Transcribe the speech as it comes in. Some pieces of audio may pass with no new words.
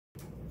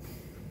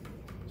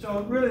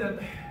So really,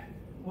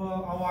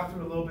 well, I'll walk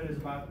through a little bit. Is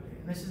about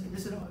this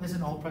is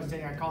an old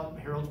presentation. I call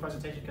it Harold's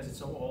presentation because it's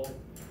so old,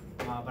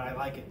 but I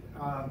like it.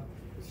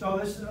 So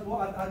this is,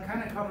 well, I'll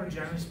kind of cover,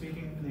 generally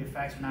speaking, the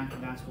effects of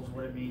non-condensables,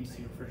 what it means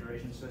to your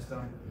refrigeration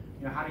system.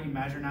 You know, how do you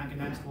measure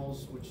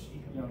non-condensables? Which,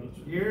 you know,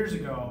 years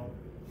ago,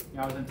 you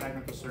know, I was in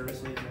technical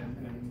services,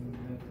 and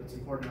it's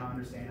important to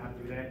understand how to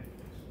do that.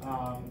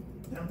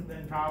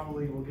 Then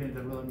probably we'll get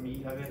into the real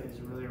meat of it. Is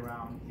really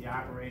around the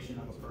operation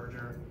of a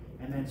purger,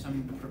 and then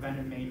some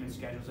preventive maintenance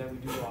schedules that we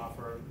do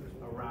offer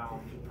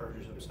around the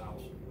purgers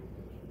themselves.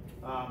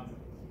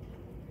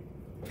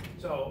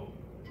 So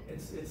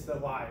it's the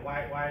why.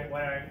 Why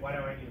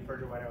do I need a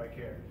purger? Why do I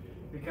care?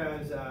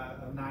 Because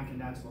of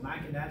non-condensable.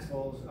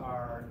 Non-condensables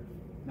are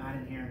not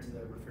inherent to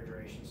the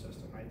refrigeration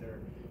system, right?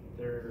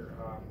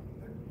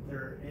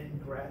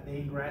 They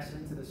ingress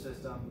into the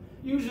system.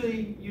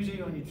 Usually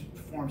when you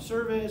perform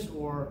service,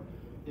 or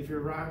if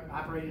you're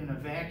operating in a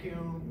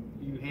vacuum,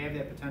 you have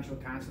that potential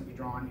of constantly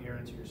drawing air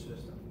into your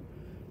system.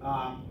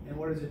 And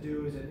what does it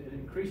do is it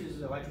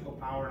increases electrical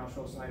power, and I'll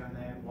show a slide on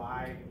that,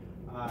 why.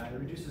 It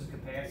reduces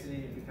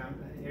capacity,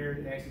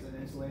 air acts as an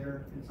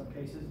insulator in some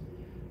cases.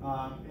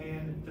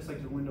 And just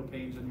like the window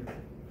panes in your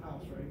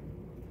house, right?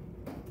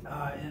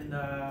 And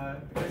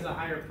because of the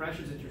higher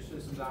pressures that your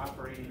system's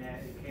operating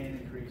at, it can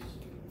increase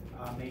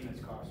maintenance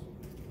costs.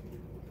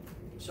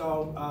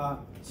 So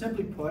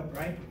simply put,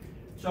 right?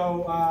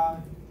 So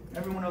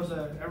everyone knows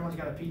everyone's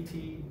got a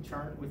PT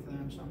chart with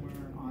them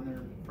somewhere on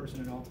their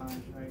person at all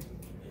times, right?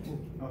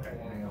 Okay.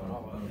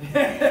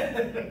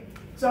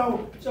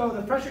 So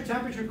the pressure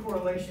temperature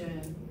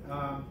correlation,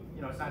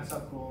 you know, it's not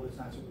subcooled, it's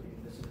not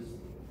superheated. This is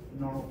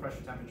normal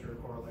pressure temperature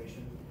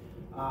correlation.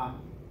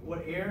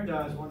 What air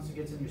does once it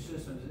gets in your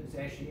system is it's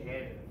actually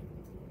additive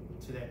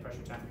to that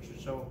pressure temperature.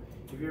 So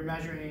if you're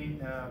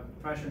measuring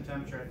pressure and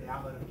temperature at the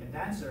outlet of a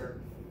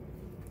condenser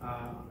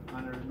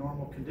under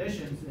normal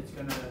conditions,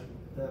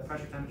 the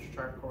pressure temperature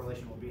chart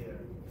correlation will be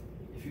there.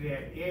 If you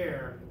have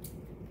air,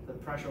 the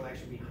pressure will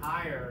actually be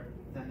higher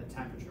than the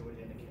temperature would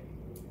indicate.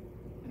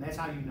 And that's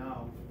how you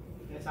know.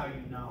 That's how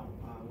you know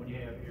when you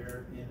have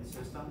air in the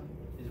system,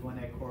 is when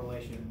that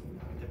correlation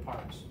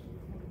departs.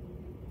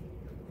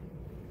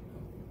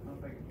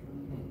 Okay.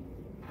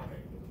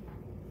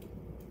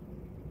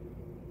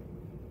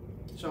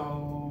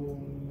 So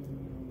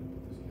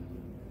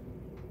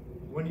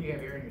when do you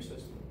have air in your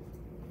system?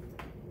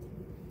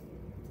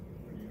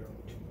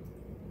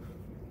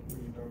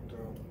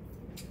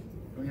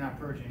 When you're not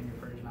purging, your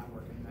purger's not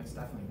working. That's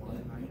definitely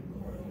one, right?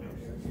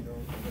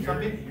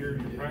 Your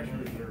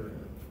pressures are,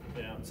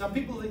 yeah. Some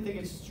people think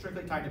it's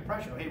strictly tied to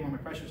pressure. Hey, when my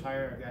pressure's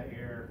higher, I've got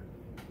air.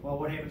 Well,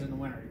 what happens in the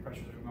winter? Your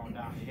pressures are going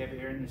down. Do you have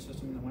air in your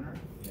system in the winter?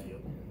 Yeah.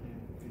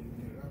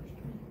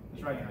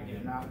 That's right, you're not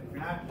getting out. If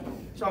you're not,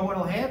 so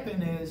what'll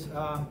happen is,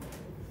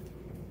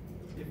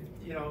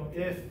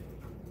 if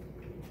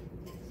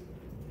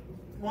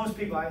most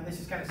people, this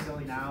is kind of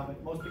silly now,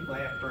 but most people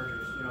have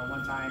purgers. You know,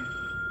 one time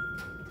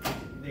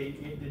they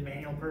did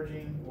manual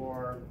purging,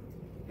 or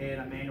they had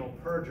a manual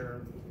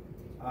purger.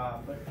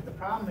 But the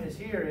problem is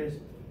here is,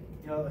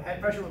 you know, the head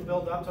pressure will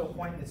build up to a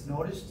point that's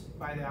noticed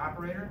by the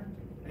operator,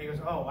 and he goes,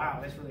 oh wow,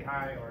 that's really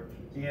high, or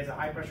he has a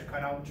high pressure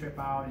cutout and trip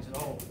out, and he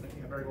says, oh,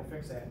 I better go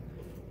fix that.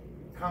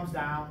 Comes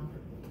down,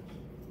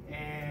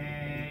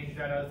 and he's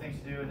got other things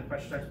to do, and the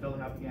pressure starts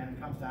building up again, and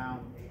comes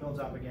down, builds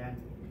up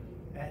again.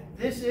 And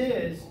this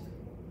is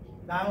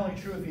not only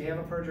true if you have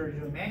a purger or you're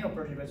doing manual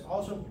purging, but it's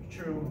also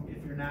true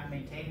if you're not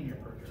maintaining your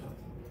purger.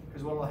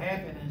 Because what will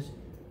happen is,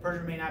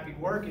 purger may not be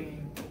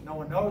working, no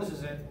one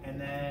notices it, and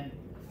then,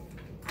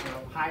 you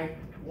know,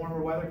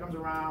 warmer weather comes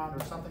around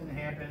or something that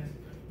happens,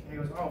 and he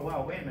goes, oh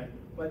wow, wait a minute.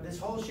 But this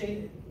whole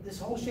shaded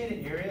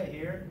area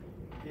here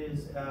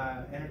is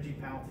energy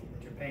penalty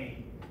that you're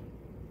paying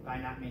by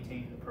not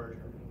maintaining the purger.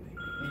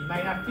 And you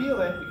might not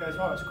feel it because,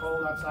 oh, it's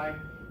cold outside,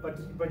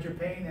 but you're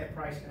paying that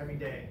price every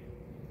day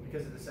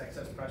because of this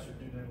excess pressure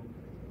due to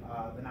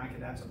the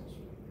non-condensables.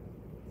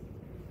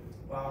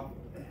 Well,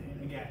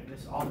 and again,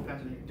 this all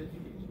depends on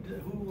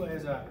who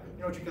has a,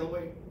 you know what your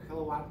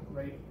kilowatt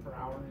rate per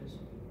hour is?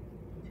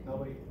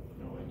 Nobody?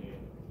 No idea.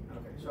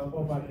 Okay, so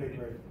Above my pay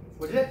grade.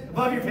 What's it?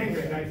 Above your pay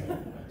grade, right?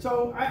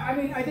 So I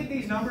mean, I think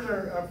these numbers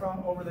are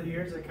from over the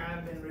years. They've kind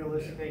of been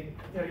realistic.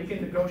 You know, you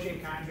can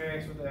negotiate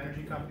contracts with the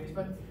energy companies,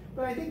 but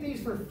I think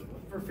these, for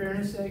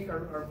fairness' sake,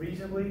 are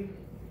reasonably.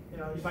 You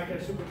know, you might get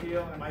a super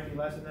deal, and it might be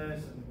less than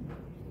this, and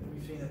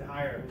we've seen it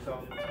higher.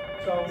 So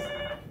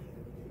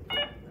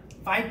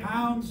 5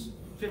 pounds,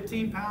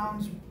 15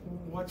 pounds.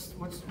 When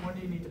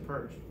do you need to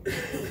purge?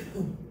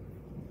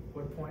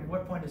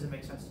 What point does it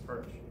make sense to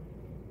purge?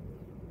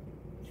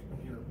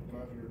 When you're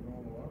above your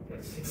normal operating.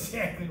 That's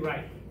exactly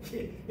right.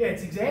 Yeah,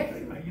 it's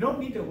exactly right. You don't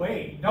need to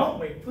weigh. Don't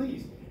wait,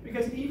 please.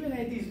 Because even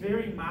at these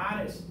very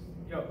modest,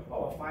 you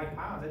know, 5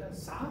 pounds, that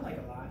doesn't sound like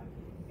a lot.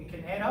 It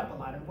can add up a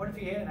lot. And what if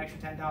you had an extra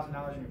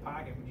 $10,000 in your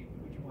pocket? Would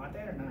you want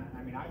that or not?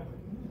 I mean, I would.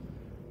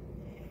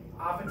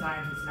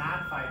 Oftentimes, it's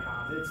not 5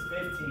 pounds. It's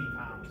 15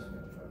 pounds.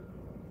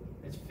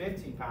 It's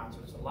 15 pounds,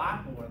 so it's a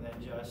lot more than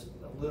just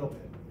a little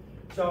bit.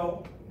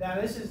 So Now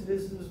this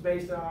is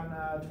based on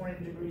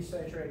 20 degrees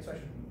saturated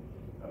suction.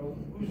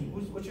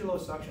 What's your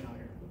lowest suction out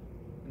here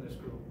in this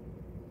group?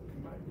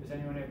 Does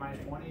anyone have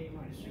minus 20,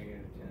 minus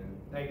Negative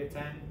 10. negative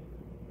 10?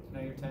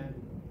 Negative 10?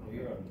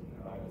 You're on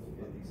minus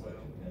 50 section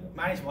 10.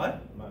 Minus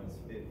what? Minus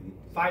 50.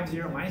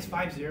 50, minus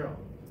 50.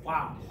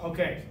 Wow,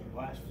 okay.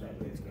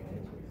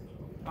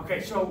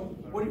 Okay, so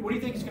what do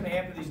you think is going to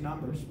happen to these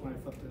numbers when I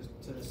flip this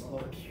to this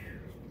lower?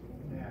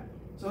 Yeah.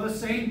 So those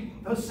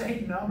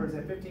same numbers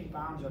at 15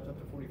 pounds up to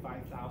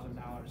 $45,000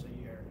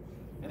 a year.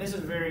 And this is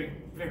a very,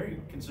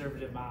 very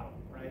conservative model,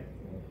 right?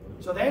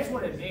 So that's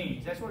what it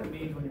means. That's what it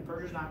means when your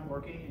purger's not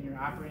working and you're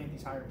operating at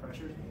these higher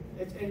pressures.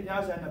 It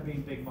does end up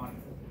being big money.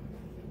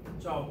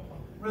 So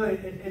really,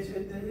 this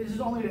is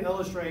only to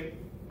illustrate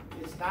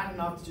it's not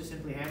enough to just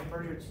simply have a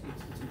purger.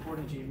 It's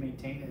important that you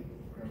maintain it.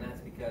 And that's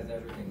because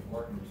everything's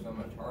working so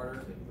much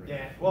harder.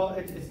 Yeah, well,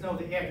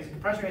 because the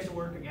pressure has to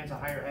work against a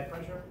higher head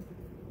pressure,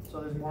 so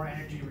there's more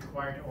energy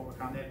required to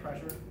overcome that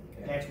pressure.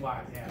 Okay. That's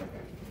why, yeah.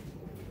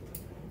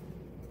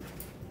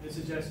 This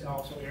is just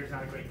also, air's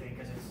not a great thing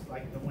because it's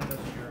like the windows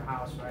in your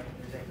house, right?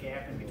 There's that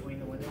gap in between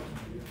the windows,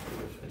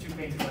 the 2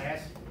 panes of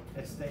glass.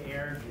 That's the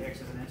air, it acts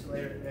as an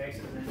insulator, Yeah,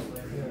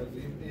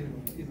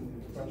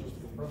 even not just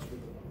the compressor,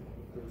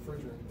 the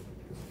refrigerant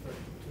is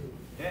affected too.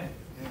 Yeah,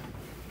 yeah.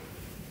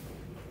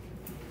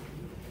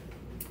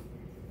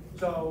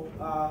 So,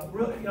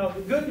 really,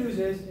 the good news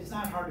is it's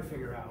not hard to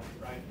figure out,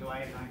 right? Do I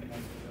have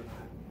non-condensible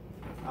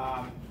or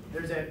not?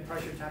 There's that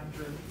pressure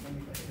temperature. Let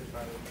me there's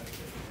probably a better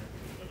picture here.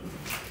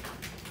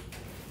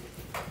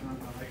 No,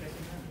 I guess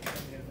it's not.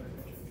 Maybe I have a better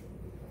picture.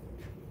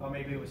 Oh,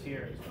 maybe it was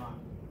here. It's gone.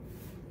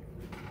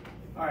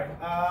 All right.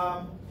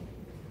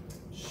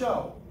 So,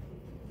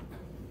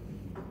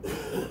 all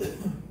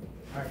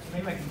right. So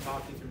maybe I can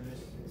talk you through this.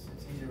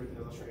 It's easier with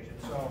the illustration.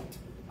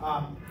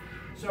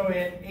 So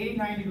at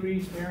 89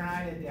 degrees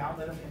Fahrenheit at the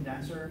outlet of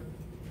condenser,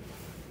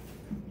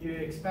 you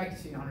expect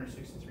to see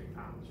 163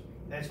 pounds.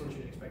 That's what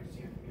you'd expect to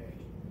see on the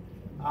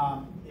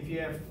gauge. If you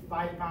have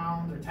 5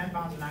 pounds or 10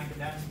 pounds of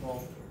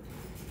non-condensable,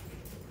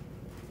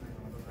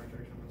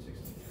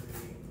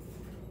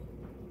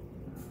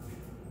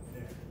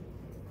 there.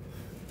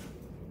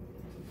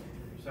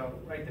 So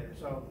right there.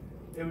 So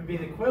it would be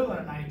the equivalent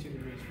of 92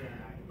 degrees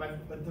Fahrenheit.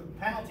 But the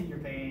penalty you're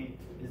paying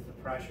is the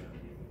pressure.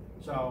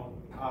 So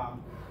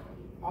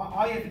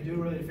all you have to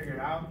do really to figure it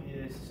out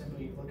is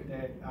simply look at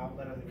that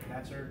outlet of the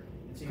condenser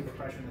and see if the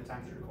pressure and the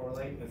temperature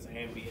correlate. That's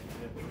ambient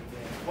temperature.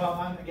 Yeah. Well,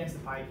 I'm against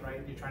the pipe,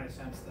 right? You're trying to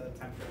sense the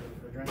temperature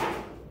of the refrigerant.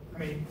 I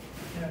mean,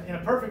 in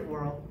a perfect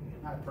world,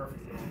 not a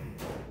perfect world,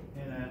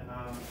 in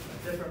a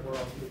different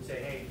world, you would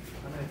say, hey,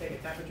 I'm going to take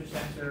a temperature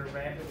sensor,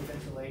 wrap it with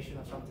insulation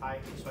of some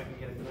type, so I can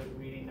get a good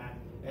reading not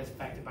as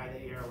affected by the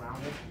air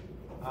around it.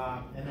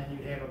 And then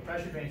you'd have a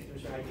pressure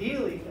transducer.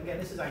 Ideally, again,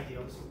 this is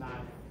ideal. This is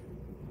not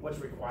what's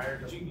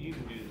required. But you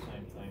can do the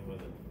same thing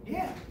with it.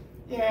 Yeah,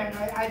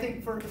 yeah. I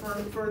think for the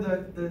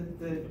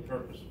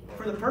Purpose.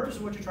 for the purpose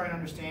of what you're trying to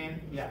understand,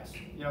 yes.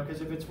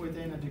 Because if it's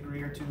within a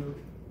degree or two,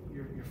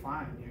 you're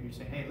fine. You're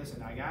saying, hey,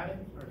 listen, I got it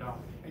or don't.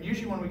 And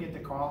usually when we get the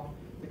call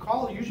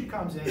usually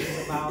comes in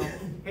about,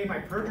 hey, my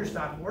purger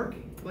stopped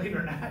working. Believe it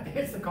or not,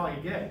 that's the call you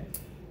get.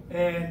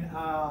 And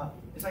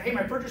it's like, hey,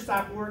 my purger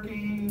stopped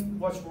working.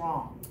 What's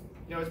wrong?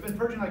 It's been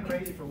purging like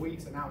crazy for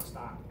weeks, and now it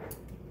stopped.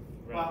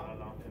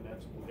 Well,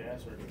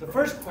 gas or the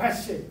first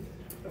question,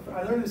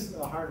 I learned this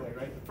the hard way,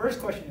 right? The first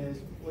question is,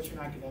 what's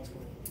your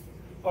non-condensable?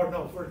 Or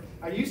no,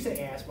 I used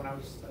to ask when I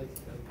was a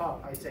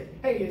pup, I'd say,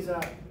 hey, do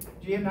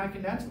you have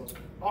non-condensables?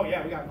 Oh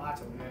yeah, we got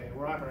lots of them. Hey,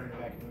 we're operating a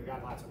vacuum, we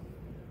got lots of them.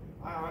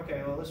 Oh,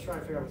 okay, well, let's try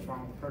to figure out what's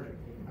wrong with the purging.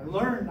 I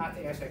learned not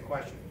to ask that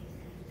question.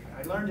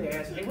 I learned to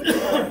ask, hey,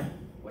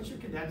 what's your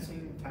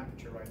condensing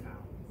temperature right now?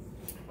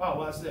 Oh,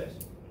 well, it's this.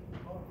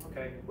 Oh,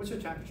 okay, what's your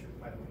temperature,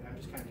 by the way? I'm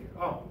just kind of curious.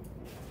 Oh,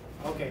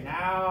 okay,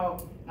 now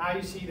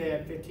you see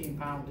that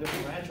 15-pound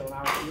differential.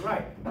 Now you're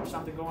right. There's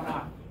something going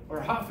on.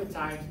 Or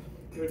oftentimes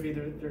it would be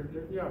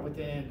they're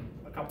within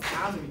a couple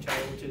pounds of each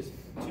other, which is,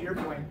 to your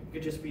point,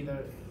 could just be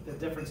the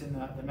difference in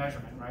the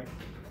measurement, right?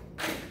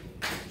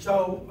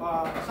 So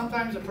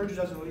sometimes the purger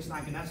doesn't release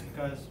non-condenser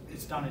because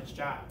it's done its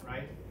job,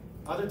 right?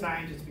 Other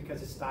times it's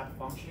because it's stopped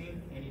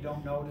functioning and you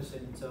don't notice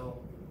it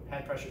until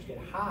head pressures get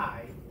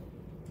high.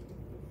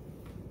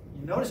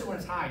 You notice it when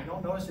it's high. You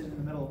don't notice it in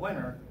the middle of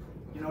winter.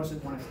 You notice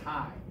it when it's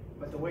high.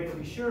 But the way to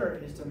be sure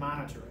is to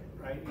monitor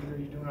it, right? Either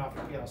you're doing it off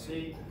your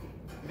PLC,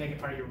 make it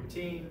part of your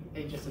routine,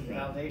 just as a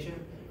validation.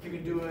 You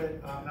can do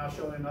it, and I'll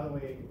show you another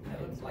way.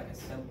 That looks like a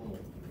simple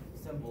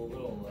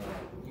little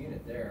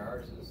unit there.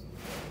 Ours is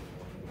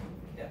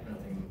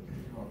definitely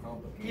more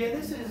complicated. Yeah,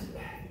 this is,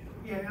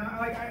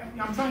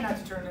 I'm trying not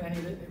to turn any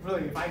of it,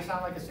 really, if I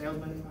sound like a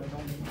salesman, I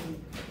don't mean to.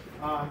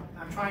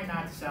 I'm trying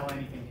not to sell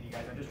anything to you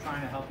guys. I'm just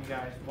trying to help you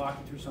guys, walk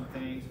you through some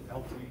things,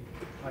 hopefully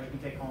you can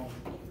take home.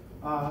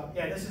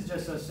 This is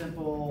just a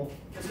simple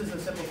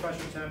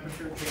pressure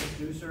temperature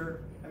transducer.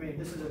 I mean,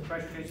 this is a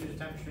pressure transducer,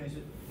 temperature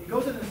transducer. It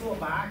goes in this little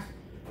box.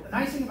 The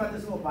nice thing about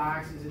this little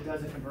box is it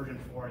does a conversion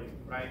for you,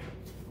 right?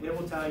 It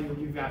will tell you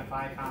you've got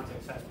 5 pounds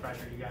excess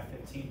pressure, you got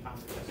 15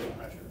 pounds excess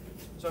pressure.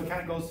 So it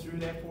kind of goes through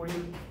that for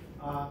you.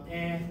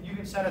 And you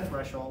can set a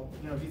threshold.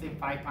 You know, if you think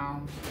 5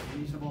 pounds is a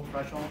reasonable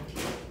threshold,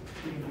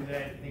 you can do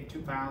that. If you think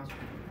 2 pounds,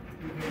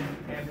 you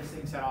can have this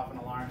thing set off an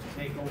alarm to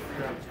say, go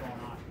figure out what's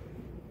going on.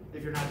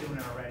 If you're not doing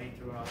it already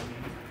through other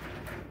means.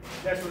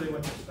 That's really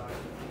what this does.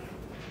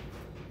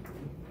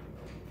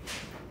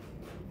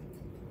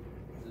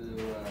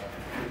 Do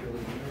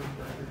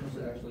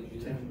actually do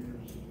that? 10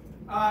 years.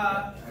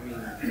 I mean,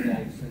 do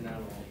they send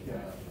out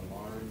an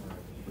alarm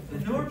or?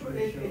 The newer,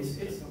 it's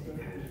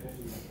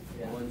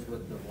The ones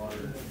with the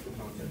water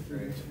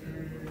concentration?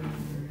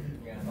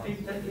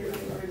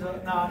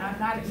 no,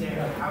 not exactly.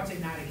 I would say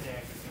not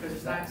exactly, because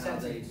it's not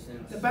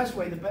sensitive. The best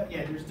way,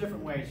 yeah, there's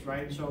different ways,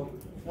 right? So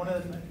one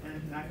of them,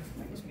 and I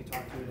guess we can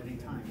talk to it at any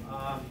time.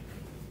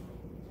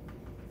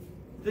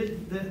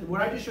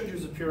 What I just showed you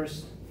is the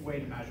purest way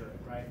to measure it,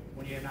 right?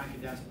 When you have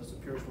non-condensables, the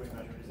purest way to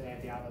measure it is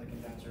at the outlet of the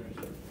condenser.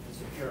 It's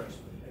the purest.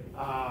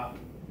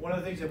 One of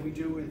the things that we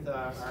do with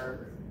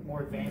our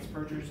more advanced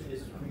purgers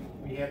is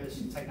we have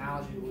this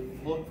technology where we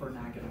look for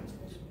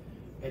non-condensables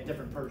at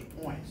different purge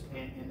points.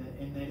 And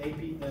in the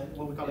AP,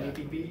 what we call the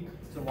APP,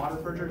 it's a water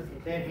purger,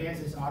 that has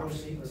this auto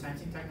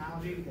sensing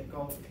technology that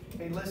goes,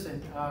 hey,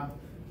 listen,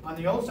 on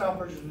the old style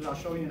purgers, which I'll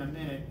show you in a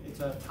minute, it's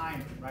a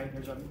timer, right?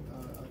 There's a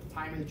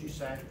timer that you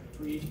set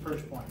for each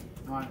purge point.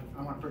 I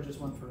want to purge this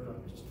one for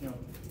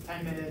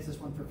 10 minutes, this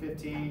one for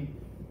 15.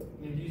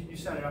 You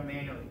set it up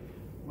manually.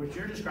 What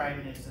you're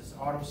describing is this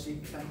auto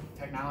seek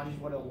technology.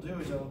 What it'll do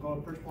is it'll go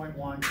to purge point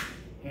 1,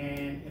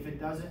 and if it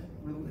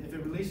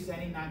releases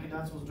any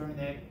non-condensables during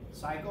that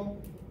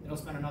cycle, it'll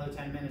spend another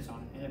 10 minutes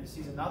on it. And if it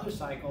sees another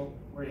cycle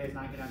where it has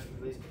non-condensables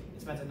released,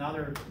 it spends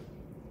another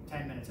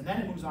 10 minutes, and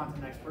then it moves on to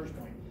the next purge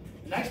point.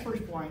 The next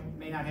purge point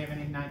may not have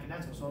any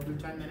non-condensables, so it'll do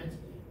 10 minutes.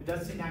 If it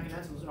doesn't see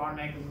non-condensables, it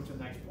automatically moves to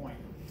the next point.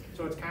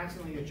 So it's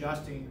constantly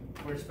adjusting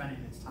where it's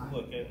spending its time.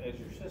 Look, as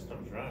your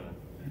system's running,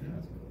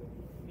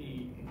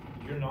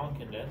 your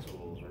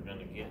non-condensables are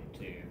gonna get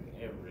to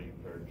every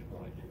purge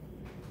point.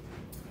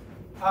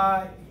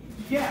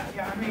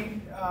 Yeah, I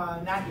mean,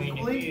 not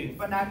equally,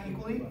 but not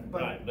equally.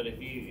 But right, but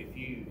if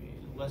you,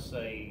 let's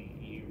say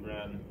you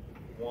run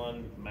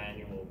one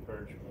manual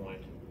purge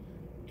point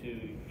to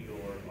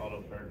your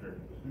auto purger,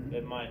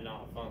 it might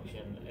not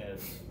function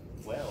as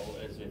well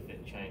as if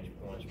it changed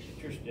points,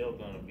 but you're still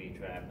gonna be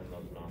trapping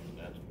those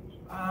non-condensables.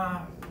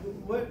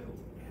 What? I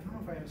don't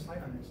know if I have a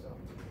slide on this though.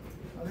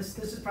 This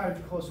is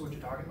probably close to what you're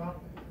talking about.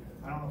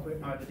 I don't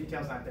know if the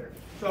detail's not there.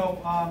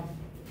 So I'm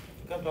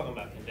talking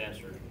about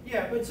condensers.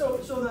 yeah, but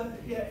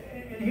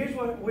and here's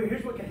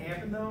what can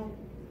happen though.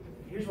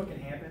 Here's what can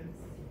happen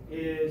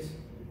is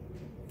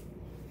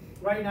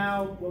right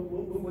now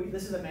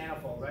this is a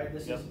manifold, right?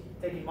 This is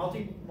taking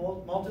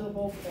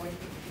multiple point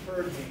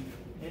purging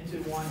into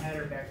one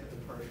header back to the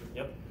purger.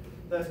 Yep.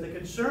 The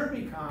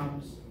concern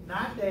becomes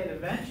not that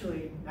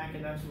eventually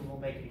non-condensables will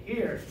make it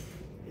here,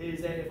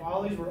 is that if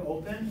all these were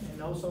open and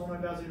no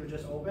solenoid valves were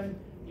just open,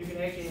 you can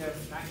actually have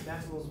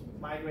non-condensables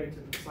migrate to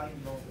the slightly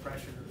lower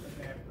pressure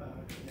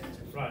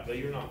condensers. Right, but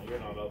you're not opening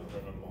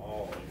them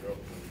all. You're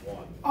opening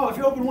one. Oh, if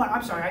you open one,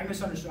 I'm sorry, I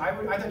misunderstood. I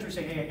thought you were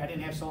saying, hey, I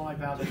didn't have solenoid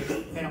valves, I just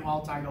had them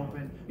all tied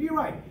open. You're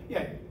right,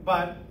 yeah,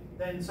 but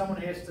then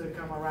someone has to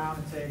come around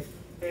and say,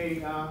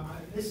 hey,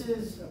 this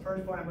is a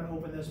purge point, I'm going to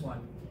open this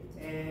one.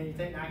 And you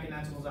take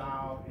non-condensables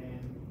out, and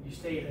you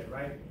stay there,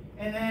 right?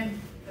 And then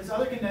this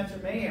other condenser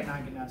may have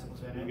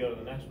non-condensables in it. You go to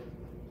the next one.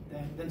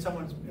 Then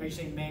someone's, are you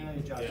saying manually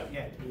adjust?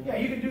 Yeah. Yeah,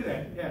 you can do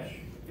that, yeah.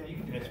 Yeah, you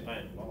can do It's that.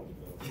 painful.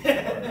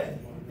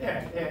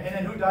 Yeah, and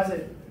then who does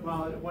it,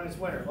 well, when it's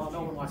winter? Well,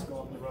 no one wants to go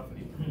up on the roof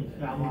and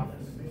valve off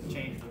and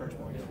change purge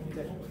point.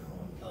 There's a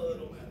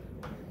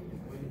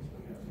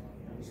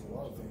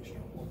lot of things you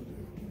don't want to do.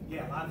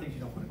 Yeah, a lot of things you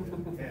don't want to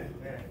do.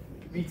 Yeah.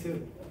 Me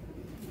too.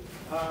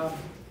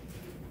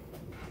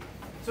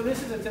 So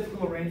this is a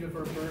typical arrangement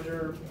for a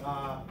purger.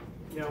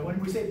 When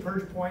we say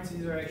purge points,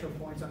 these are actual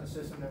points on the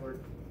system that we're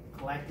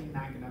collecting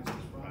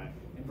non-condensables from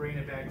and bringing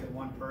it back to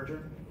one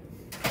purger.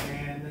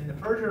 And then the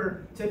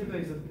purger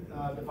typically is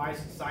a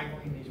device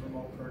cycling these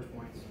remote purge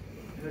points.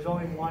 And there's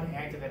only one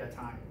active at a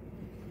time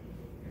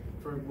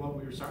for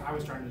what I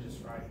was trying to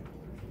describe.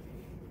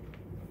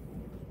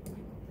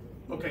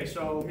 Okay,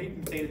 so meat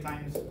and potato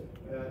time is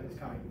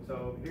coming.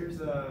 So here's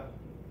the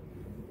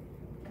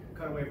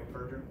cutaway of a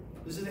purger.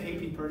 This is an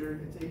AP purger.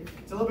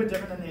 It's a little bit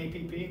different than the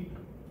APP.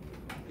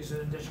 It's an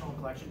additional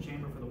collection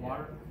chamber for the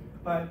water.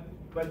 But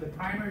the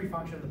primary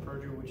function of the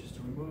purger, which is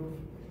to remove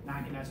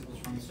non-condensables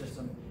from the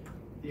system,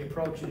 the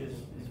approach is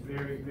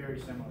very, very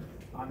similar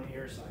on the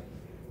air side.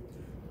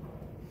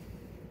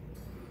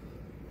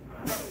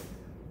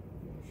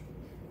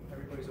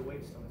 Everybody's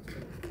awake still. That's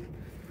good.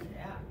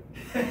 Yeah.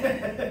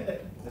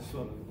 That's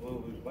what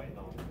we was waiting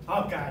on.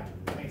 Oh God,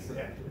 thanks.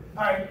 Yeah.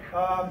 All right.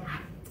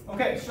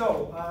 Okay.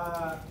 So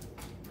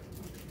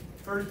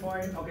first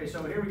point. Okay.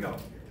 So here we go.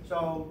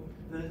 So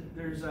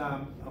there's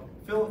a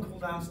fill and cool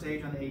down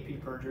stage on the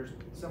AP purgers,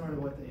 similar to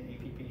what the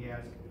APP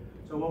has.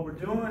 So what we're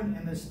doing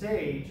in this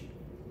stage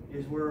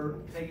is we're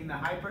taking the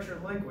high pressure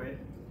liquid,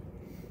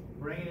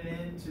 bringing it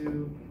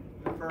into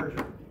the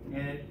purger,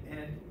 and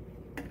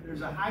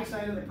there's a high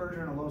side of the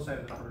purger and a low side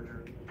of the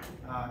purger,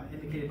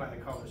 indicated by the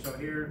color. So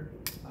here,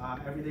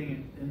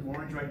 everything in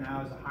orange right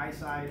now is the high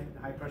side,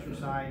 high pressure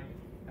side.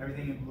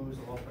 Everything in blue is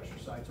the low pressure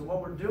side. So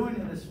what we're doing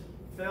in this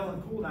fill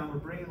and cool down, we're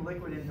bringing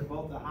liquid into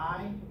both the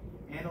high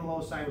and the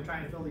low side. We're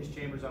trying to fill these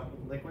chambers up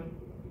with liquid.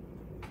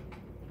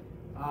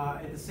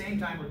 At the same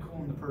time, we're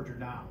cooling the purger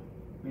down.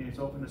 I mean, it's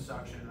open to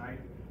suction, right?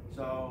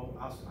 So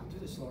I'll do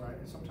this slower. Right?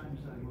 Sometimes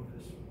I move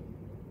this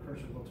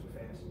cursor a little too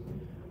fast.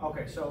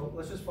 Okay, so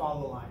let's just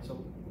follow the line.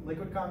 So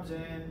liquid comes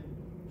in,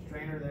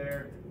 strainer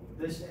there.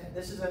 This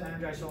is an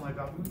energized solenoid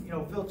valve. You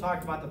know, Phil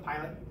talked about the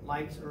pilot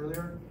lights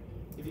earlier.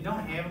 If you don't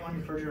have them on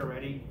your purger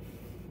already,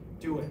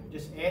 do it.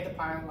 Just add the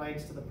pilot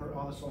lights to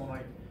all the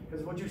solenoid.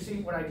 Because what you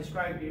see, what I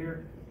described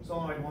here,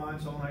 solenoid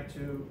 1, solenoid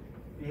 2,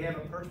 if you have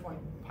a purge point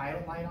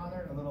pilot light on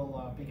there, a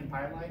little beacon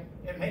pilot light,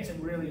 it makes it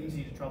really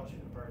easy to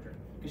troubleshoot the purger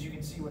because you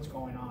can see what's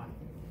going on.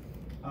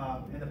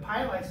 And the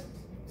pilot lights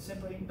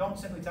don't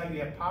simply tell you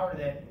you have power to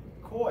that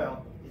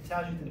coil. It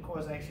tells you that the coil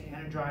is actually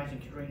energized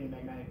and creating a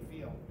magnetic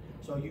field.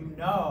 So you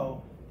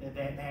know that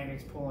that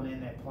magnet's pulling in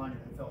that plunger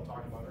that Phil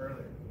talked about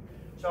earlier.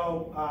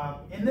 So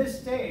in this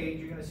stage,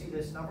 you're going to see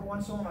this number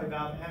 1 solenoid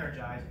valve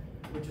energized,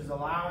 which is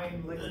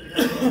allowing liquid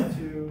to come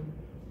into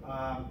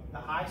the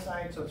high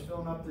side, so it's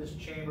filling up this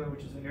chamber,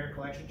 which is an air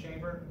collection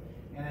chamber,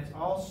 and it's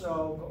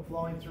also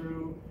flowing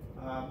through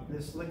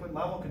this liquid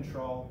level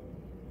control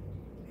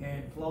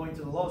and flowing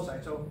to the low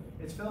side. So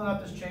it's filling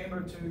up this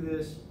chamber to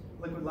this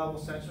liquid level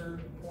sensor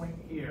point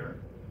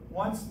here.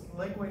 Once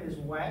liquid is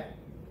wet,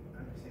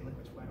 I'm going to say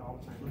liquid's wet all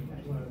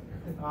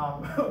the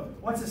time.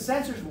 Once the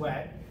sensor's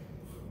wet,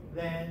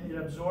 then it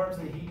absorbs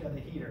the heat of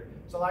the heater.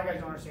 So a lot of guys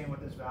don't understand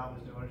what this valve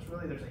is doing. It's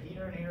really, there's a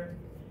heater in here,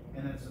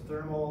 and then it's a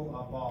thermal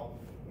bulb.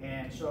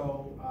 And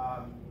so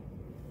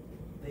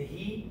the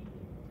heat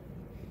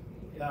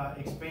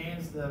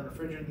expands the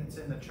refrigerant that's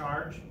in the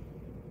charge,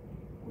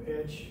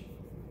 which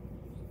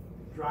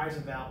drives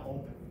the valve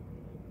open.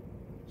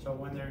 So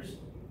when there's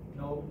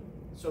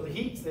so the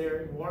heat's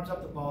there, it warms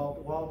up the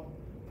bulb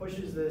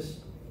pushes this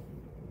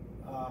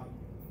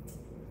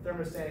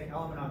thermostatic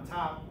element on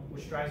top,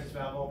 which drives this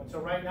valve open. So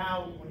right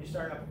now, when you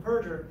start up a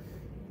purger,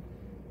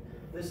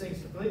 this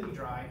thing's completely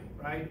dry,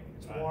 right?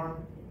 It's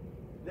warm.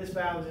 This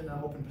valve is in an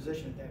open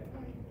position at that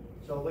point.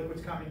 So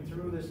liquid's coming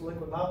through this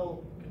liquid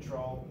level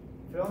control,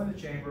 filling the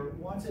chamber.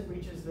 Once it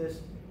reaches this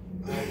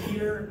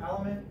heater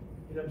element,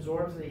 it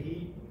absorbs the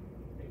heat,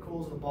 it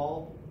cools the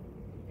bulb,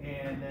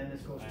 and then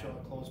this goes to a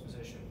closed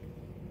position.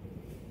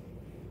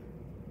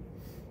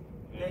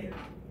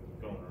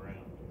 Going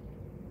around.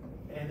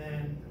 And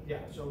then, yeah,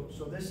 so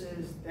that's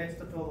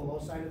to fill the low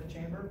side of the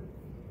chamber.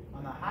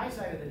 On the high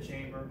side of the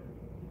chamber,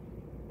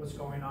 what's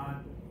going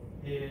on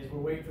is we're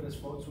waiting for this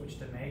float switch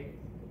to make,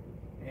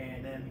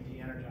 and then we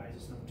de-energize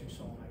this number 2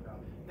 solenoid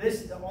valve.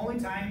 The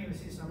only time you're going to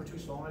see this number 2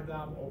 solenoid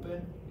valve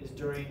open is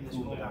during this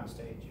cool down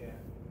stage, yeah.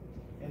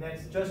 And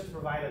that's just to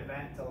provide a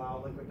vent to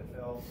allow liquid to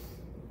fill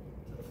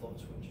to the float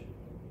switch.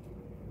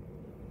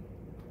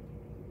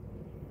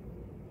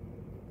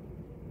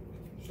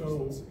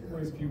 So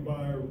if you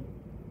buy a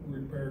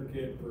repair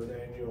kit for an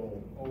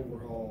annual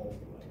overhaul,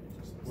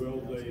 will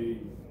the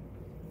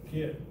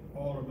kit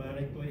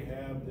automatically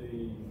have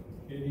the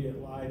idiot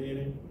light in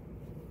it?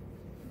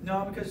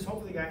 No, because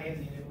hopefully the guy has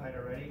the idiot light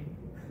already.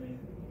 I mean,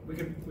 we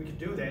could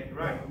do that. You're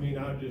right. I mean,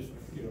 I just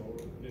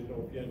didn't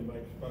know if you had to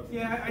make special.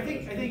 Yeah, I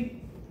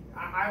think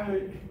I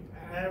would.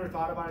 I never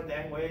thought about it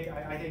that way.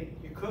 I think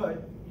you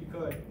could. We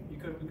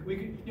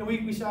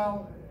could. We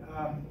sell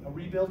a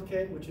rebuild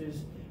kit, which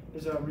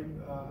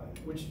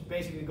which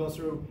basically goes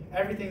through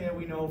everything that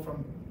we know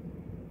from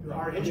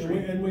our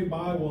history. And we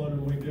buy one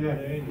and we do Yeah.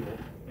 it annual.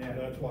 Yeah.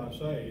 That's why I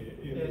say,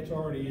 if it's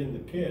already in the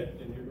kit,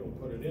 then you're gonna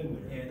put it in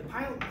there. Yeah, the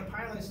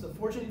pilot lights,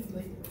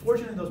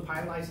 fortunately those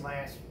pilot lights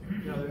last.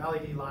 They're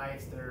LED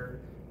lights,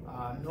 they're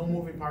no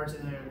moving parts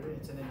in there,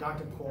 it's an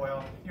inductive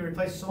coil. You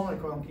replace the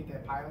solenoid coil and keep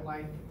that pilot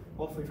light,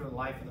 hopefully for the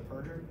life of the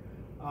purger.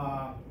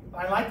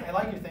 I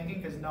like your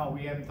thinking, because no,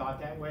 we haven't thought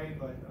that way,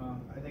 but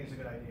I think it's a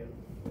good idea.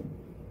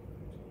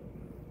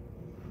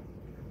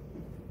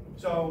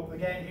 So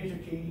again, here's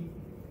your key: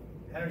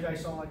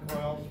 energized solenoid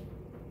coils,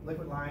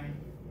 liquid line.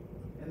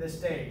 In this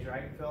stage,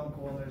 right, fill and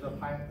cool. There's a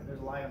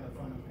light on the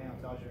front of the panel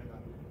tells you in the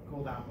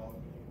cool down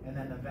mode, and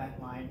then the vent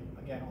line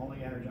again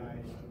only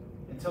energized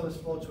until this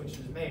float switch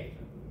is made.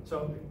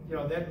 So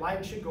that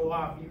light should go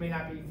off. You may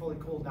not be fully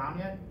cooled down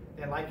yet.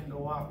 That light can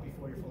go off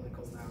before you're fully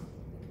cooled down,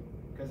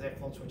 because that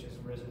float switch has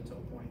risen to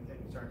a point that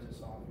it turns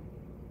this off.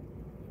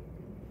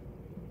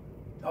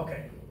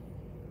 Okay,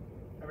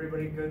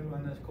 everybody good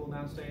on this cool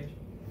down stage?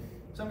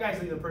 Some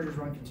guys leave the purgers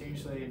run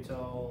continuously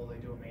until they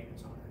do a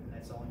maintenance on it, and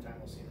that's the only time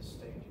we'll see this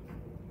stage.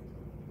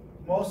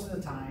 Most of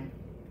the time,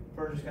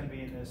 purger is going to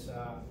be in this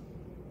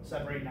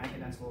separate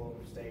non-condensable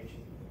stage,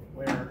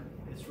 where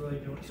it's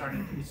really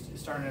starting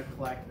to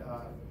collect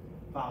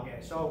foul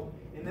gas. So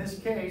in this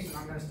case,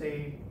 I'm going to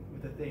stay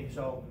with the theme.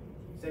 So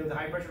stay with the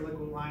high pressure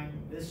liquid line.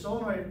 This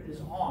solenoid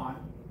is on.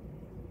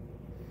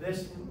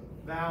 This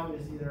valve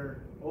is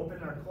either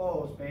open or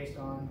closed based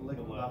on the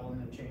liquid level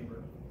in the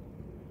chamber.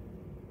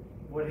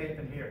 what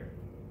happened here?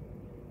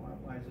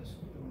 Why is this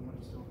doing what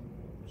it's doing?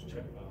 Just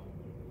check valve.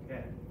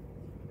 Yeah,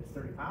 it's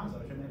 30 pounds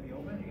though, shouldn't that be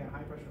open? You got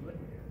high pressure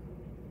liquid here.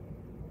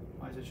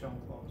 Why is it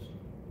showing closed?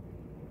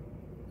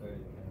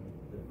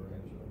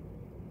 Differential.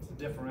 It's the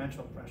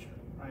differential pressure,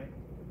 right?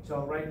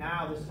 So right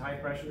now, this is high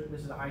pressure,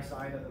 this is the high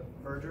side of the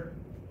Purger.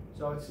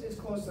 So it's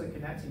close to the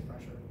condensing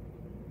pressure.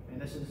 And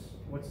this is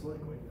what's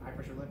liquid, high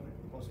pressure liquid,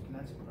 close to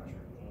condensing pressure.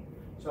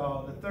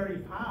 So the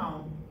 30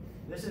 pound,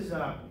 this is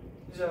a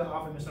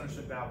often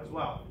misunderstood valve as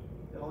well.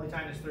 The only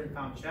time this 30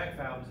 pound check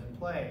valve is in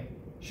play,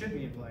 should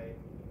be in play,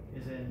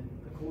 is in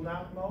the cool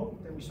down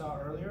mode that we saw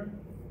earlier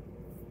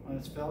when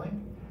it's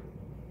filling.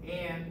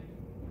 And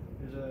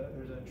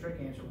there's a trick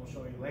answer we'll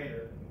show you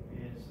later,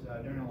 is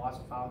during the loss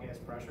of foul gas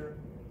pressure,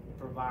 it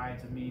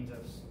provides a means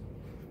of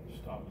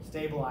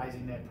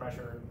stabilizing that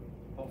pressure,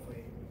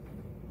 hopefully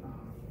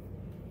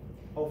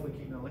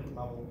keeping the liquid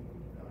level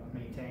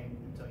maintained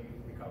until you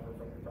recover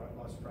from your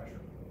loss of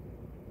pressure.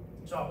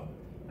 So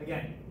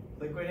again,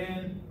 liquid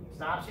in,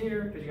 stops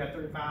here because you got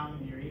 30 pound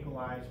and you're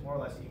equalized, more or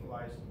less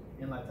equalized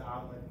inlet to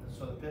outlet.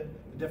 So the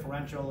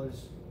differential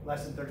is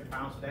less than 30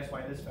 pounds, so that's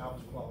why this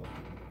valve is closed,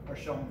 or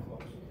shown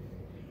closed.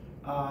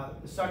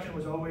 The suction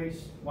was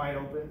always wide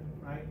open,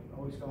 right?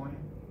 Always going.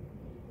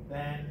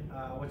 Then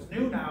what's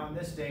new now in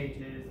this stage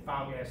is the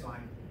foul gas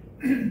line.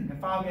 And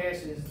foul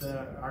gas is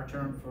our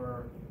term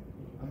for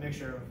a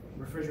mixture of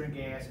refrigerant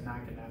gas and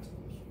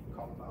non-condensables,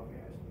 called foul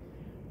gas.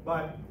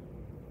 But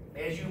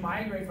as you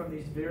migrate from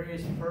these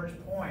various purge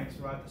points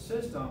throughout the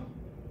system,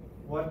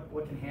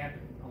 what can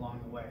happen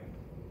along the way?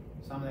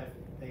 Some of that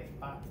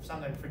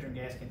refrigerant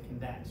gas can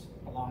condense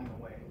along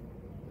the way.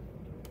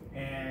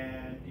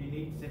 And you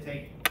need to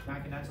take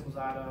non-condensables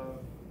out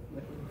of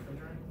liquid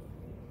refrigerant?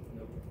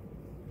 Nope.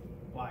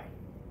 Why?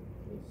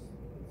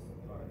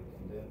 It's already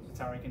condensed.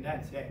 It's already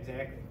condensed, yeah,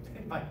 exactly.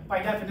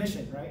 By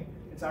definition, right?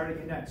 It's already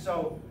condensed.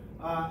 So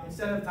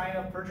instead of tying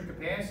up purger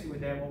capacity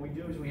with that, what we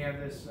do is we have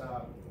this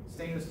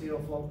stainless steel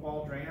float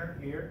wall drainer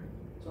here.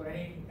 So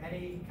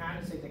any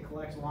condensate that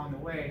collects along the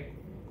way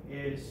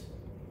is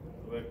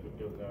Liquid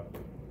goes out.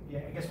 yeah,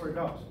 I guess where it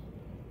goes.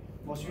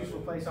 Most useful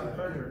place on the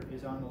purger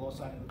is on the low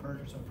side of the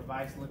purger, so it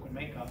provides liquid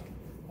makeup.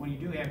 When you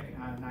do have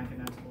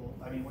non-condensable,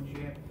 when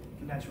you have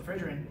condensed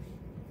refrigerant,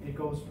 it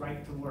goes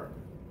right to work,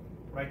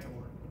 right to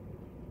work.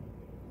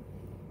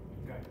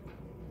 Okay.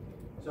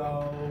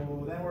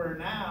 So then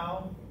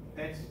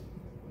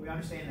we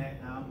understand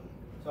that now.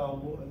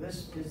 So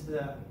this is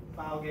the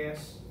foul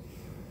gas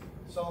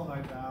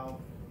solenoid valve,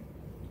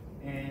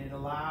 and it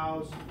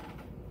allows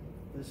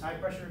this high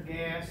pressure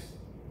gas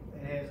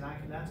that has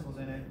non-condensables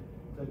in it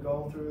to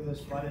go through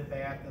this flooded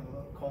bath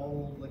of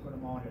cold liquid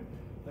ammonia.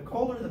 The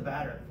colder the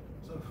better.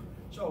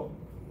 So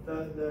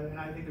and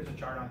I think there's a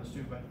chart on this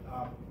too, but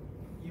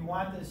you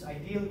want this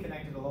ideally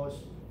connected to the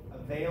lowest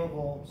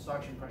available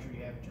suction pressure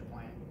you have at your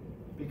plant.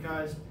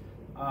 Because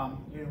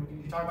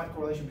you talk about the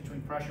correlation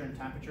between pressure and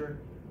temperature.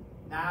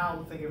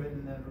 Now think of it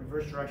in the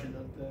reverse direction.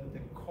 The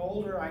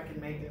colder I can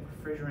make that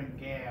refrigerant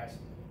gas,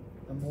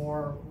 the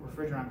more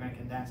refrigerant I'm going to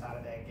condense out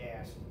of that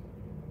gas.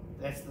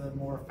 That's the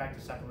more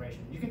effective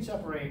separation. You can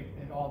separate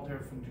at all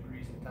different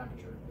degrees of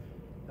temperature.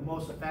 The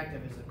most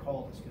effective is the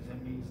coldest because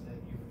it means that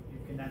you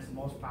condense the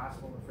most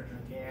possible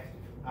refrigerant gas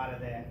out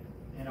of that,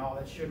 and all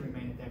that should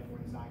remain at that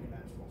point is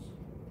non-condensables.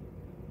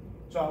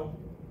 So,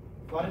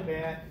 flooded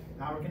bath,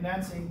 now we're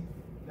condensing.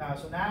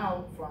 So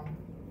now from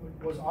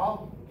what was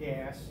all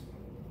gas,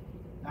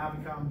 now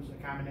becomes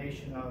a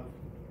combination of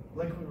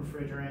liquid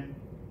refrigerant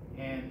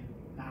and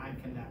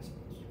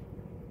non-condensables.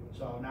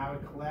 So now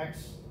it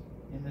collects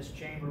in this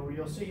chamber where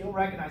you'll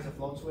recognize the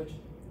float switch.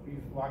 If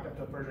you've walked up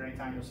to a purger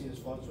anytime, you'll see this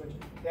float switch.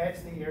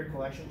 That's the air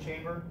collection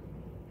chamber,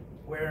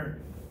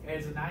 where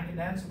as the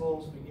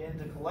non-condensables begin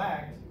to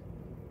collect,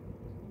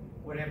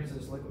 what happens to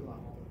this liquid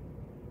level?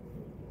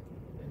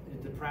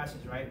 It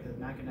depresses, right? The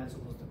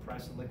non-condensables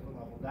depress the liquid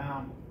level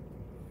down.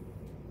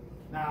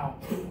 Now,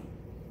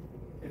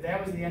 if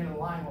that was the end of the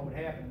line, what would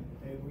happen?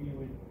 We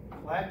would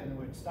collect and it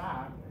would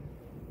stop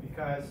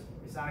because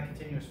it's not a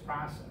continuous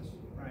process,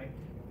 right?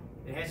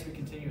 It has to be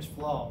continuous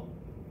flow.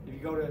 If you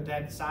go to a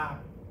dead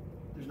stop,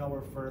 there's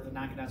nowhere for the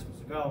non-condensables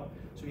to go.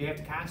 So you have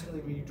to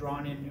constantly be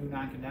drawing in new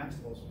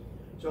non-condensables.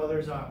 So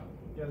there's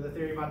the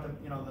theory about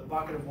the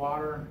bucket of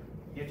water.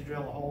 You have to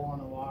drill a hole in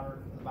the water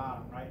at the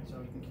bottom, right?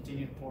 So you can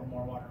continue to pour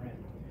more water in.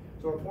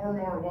 So we're pouring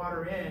more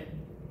water in.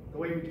 The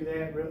way we do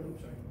that,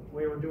 the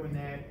way we're doing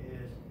that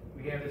is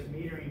we have this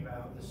metering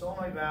valve, the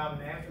solenoid valve,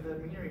 and after the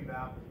metering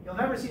valve, you'll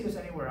never see this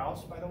anywhere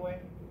else, by the way.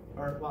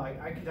 Or, well,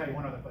 I can tell you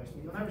one other place,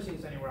 but you'll never see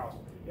this anywhere else.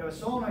 You have a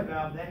solenoid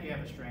valve, then you have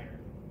a strainer.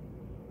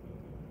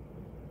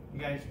 You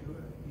guys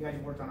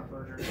worked on a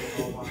purger,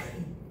 you know why.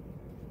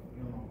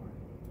 You don't know why.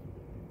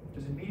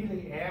 Because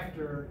immediately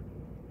after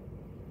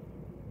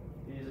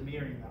is a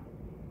metering valve,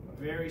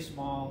 a very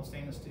small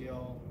stainless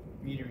steel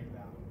metering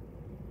valve,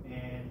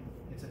 and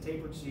it's a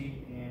tapered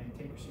seat, and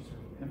tapered seats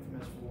are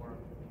infamous for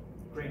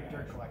great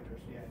dirt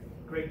collectors. Yeah,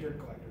 great dirt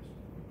collectors.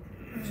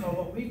 So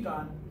what we've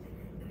done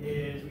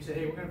is we said,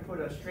 hey, we're going to put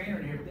a strainer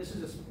in here, but this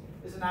is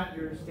This is not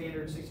your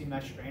standard 60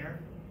 mesh strainer.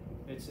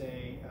 It's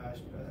a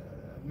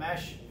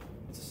mesh.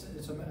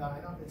 It's a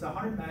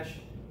 100 mesh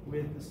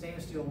with the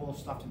stainless steel wool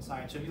stuffed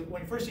inside. So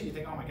when you first see it, you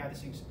think, oh my God,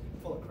 this thing's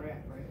full of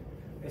crap, right?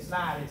 It's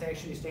not. It's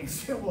actually stainless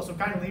steel wool. So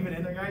kind of leave it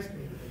in there, guys,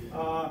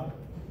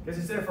 because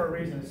it's there for a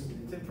reason. It's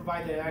to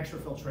provide that extra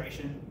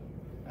filtration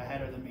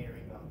ahead of the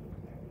metering valve.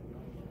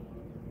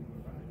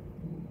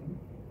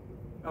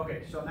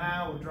 Okay, so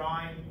now we're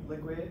drawing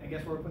liquid, and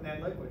guess where we're putting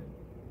that liquid?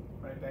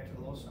 Right back to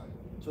the low side.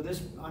 So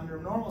this, under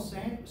normal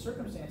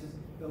circumstances,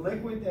 the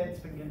liquid that's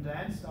been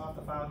condensed off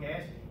the filed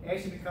gas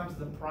actually becomes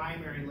the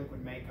primary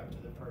liquid makeup to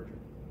the purger.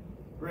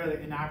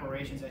 Really, in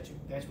operations, that's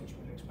what you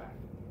would expect.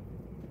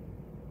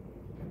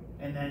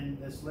 And then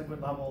this liquid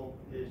level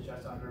is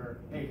just under,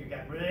 hey, if you've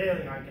got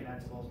really high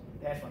condensables,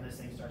 that's when this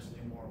thing starts to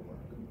do more work.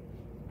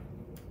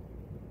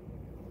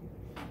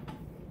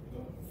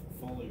 Go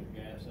fully your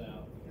gas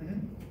out.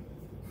 Mm-hmm.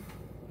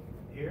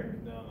 Here?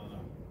 No.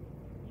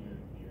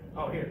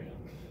 Oh, here.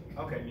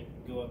 Okay. When you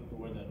go up to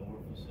where that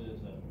orifice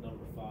is, that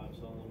number 5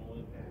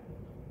 solenoid,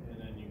 and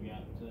then you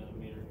got the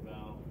meter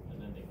valve, and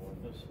then the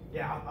orifice.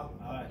 Yeah,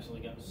 I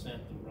actually got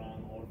sent the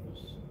wrong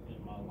orifice in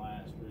my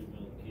last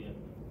rebuild kit.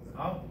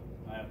 Oh.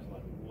 I was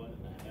like, what in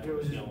the hell It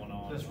was is going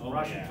on? just Oh,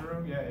 rushing yeah.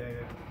 through?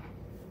 Yeah.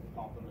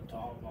 Popping the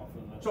top off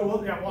of the. So I'll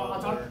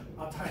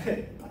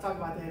talk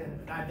about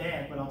that, not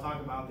that, but I'll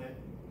talk about that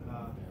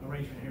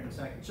arrangement here in a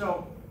second.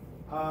 So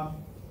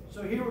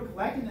here we're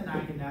collecting the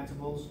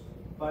non-condensables,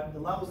 but the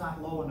level's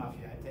not low enough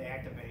yet to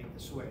activate the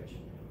switch.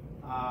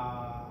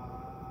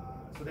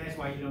 So that's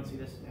why you don't see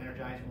this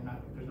energized.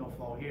 There's no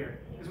flow here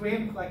because we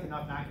haven't collected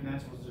enough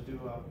non-condensables to do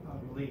a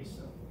release,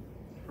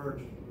 a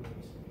purge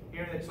release.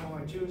 Here that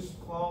solenoid 2 is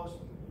closed.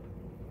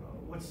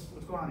 What's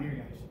going on here,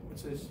 guys?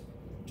 What's this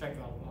check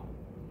valve?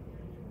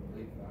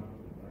 Relief valve,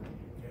 right?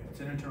 Yeah, it's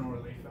an internal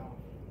relief valve,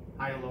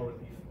 high to low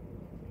relief.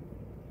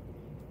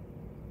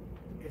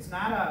 It's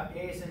not a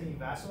ASME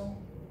vessel.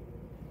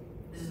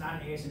 This is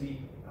not an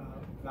ASME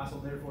vessel,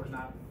 therefore it's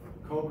not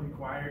code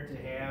required to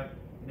have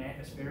an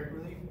atmospheric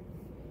relief.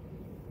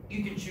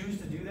 You can choose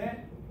to do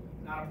that,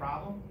 not a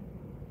problem,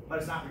 but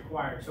it's not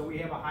required. So we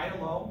have a high to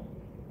low.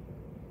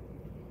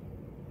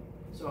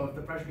 So if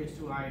the pressure gets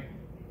too high,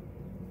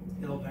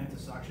 it'll vent to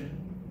suction.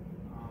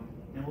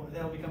 And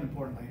that'll become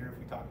important later if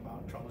we talk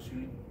about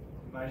troubleshooting.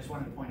 But I just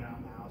wanted to point it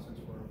out now since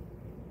we're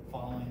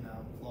following the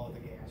flow of the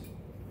gas.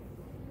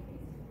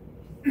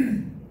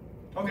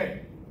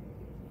 Okay.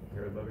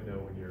 Here, let me know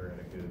when you're at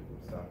a good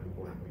stopping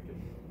point. We can.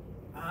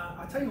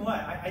 I'll tell you what,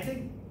 I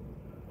think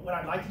what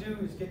I'd like to do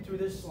is get through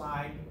this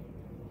slide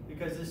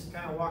because this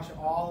kind of walks you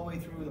all the way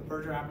through the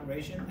purger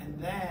operation, and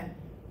then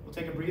we'll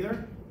take a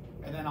breather,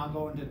 and then I'll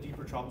go into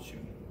deeper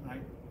troubleshooting,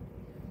 right?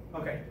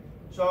 Okay,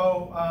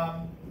 so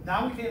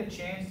now we've had a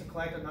chance to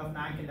collect enough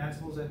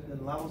non-condensables that the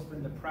level's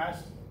been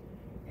depressed,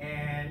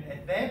 and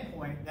at that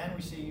point, then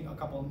we see a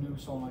couple of new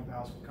solenoid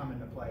valves come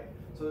into play.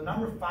 So the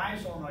number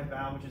 5 solenoid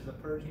valve, which is the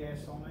purge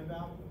gas solenoid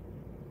valve,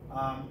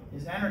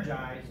 is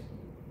energized.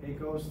 It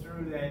goes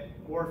through that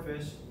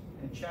orifice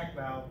and check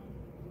valve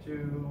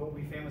to what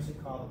we famously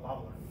call the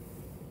bubbler.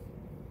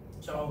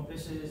 So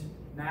this is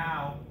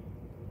now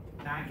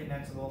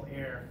non-condensable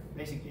air,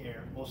 basically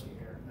air, mostly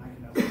air,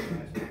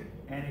 non-condensable gas.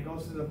 And it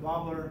goes through the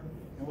bubbler.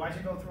 And why does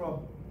it go through a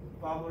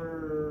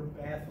bubbler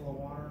bath full of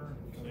water?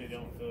 So you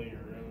don't fill your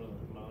room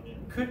with ammonia?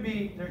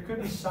 There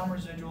could be some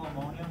residual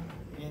ammonia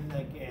in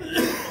the gas.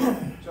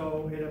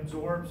 So it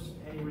absorbs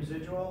any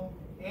residual,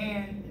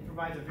 and it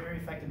provides a very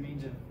effective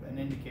means of an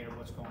indicator of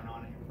what's going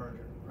on in your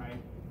purger,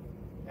 right?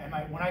 And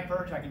when I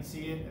purge, I can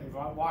see it. If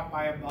I walk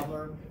by a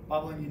bubbler,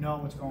 bubbling, you know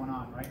what's going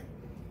on, right?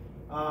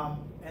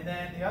 And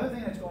then the other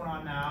thing that's going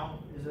on now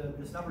is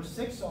this number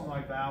 6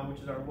 solenoid valve,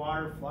 which is our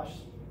water flush,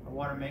 our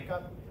water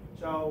makeup.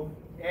 So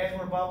as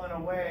we're bubbling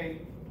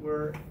away,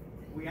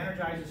 we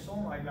energize the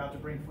solenoid valve to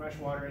bring fresh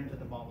water into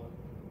the bubbler.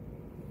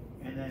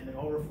 And then the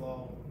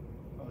overflow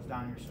goes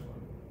down your sewer.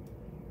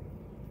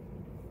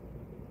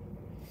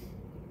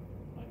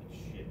 I get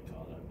shit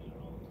caught up in it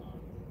all the time.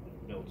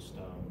 Like build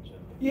stones and.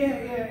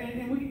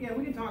 And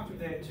we can talk through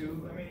that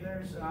too. I mean,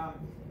 there's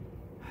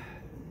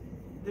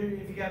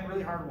if you got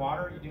really hard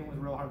water, you're dealing with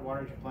real hard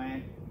water at your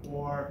plant,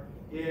 or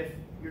if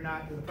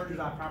the purger's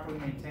not properly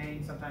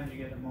maintained, sometimes you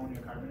get ammonia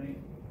carbonate,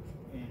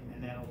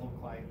 and that'll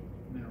look like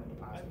mineral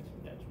deposits.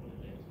 That's what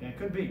it is. Yeah, it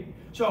could be.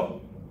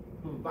 So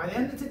by the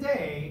end of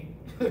today,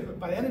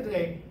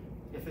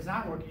 if it's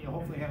not working, you'll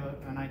hopefully have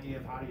an idea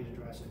of how to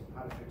address it,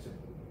 how to fix it,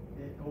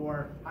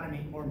 or how to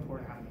more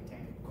important, how to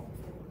maintain it going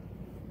forward.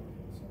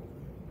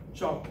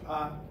 So,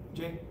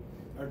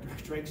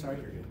 Drake, sorry.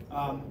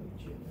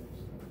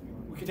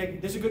 We could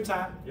take, this is a good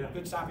time,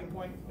 good stopping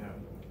point. Yeah.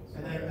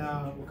 And then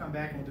we'll come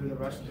back and we'll do the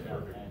rest of it.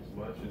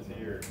 Lunch is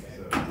here,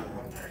 so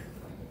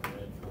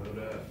load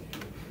up.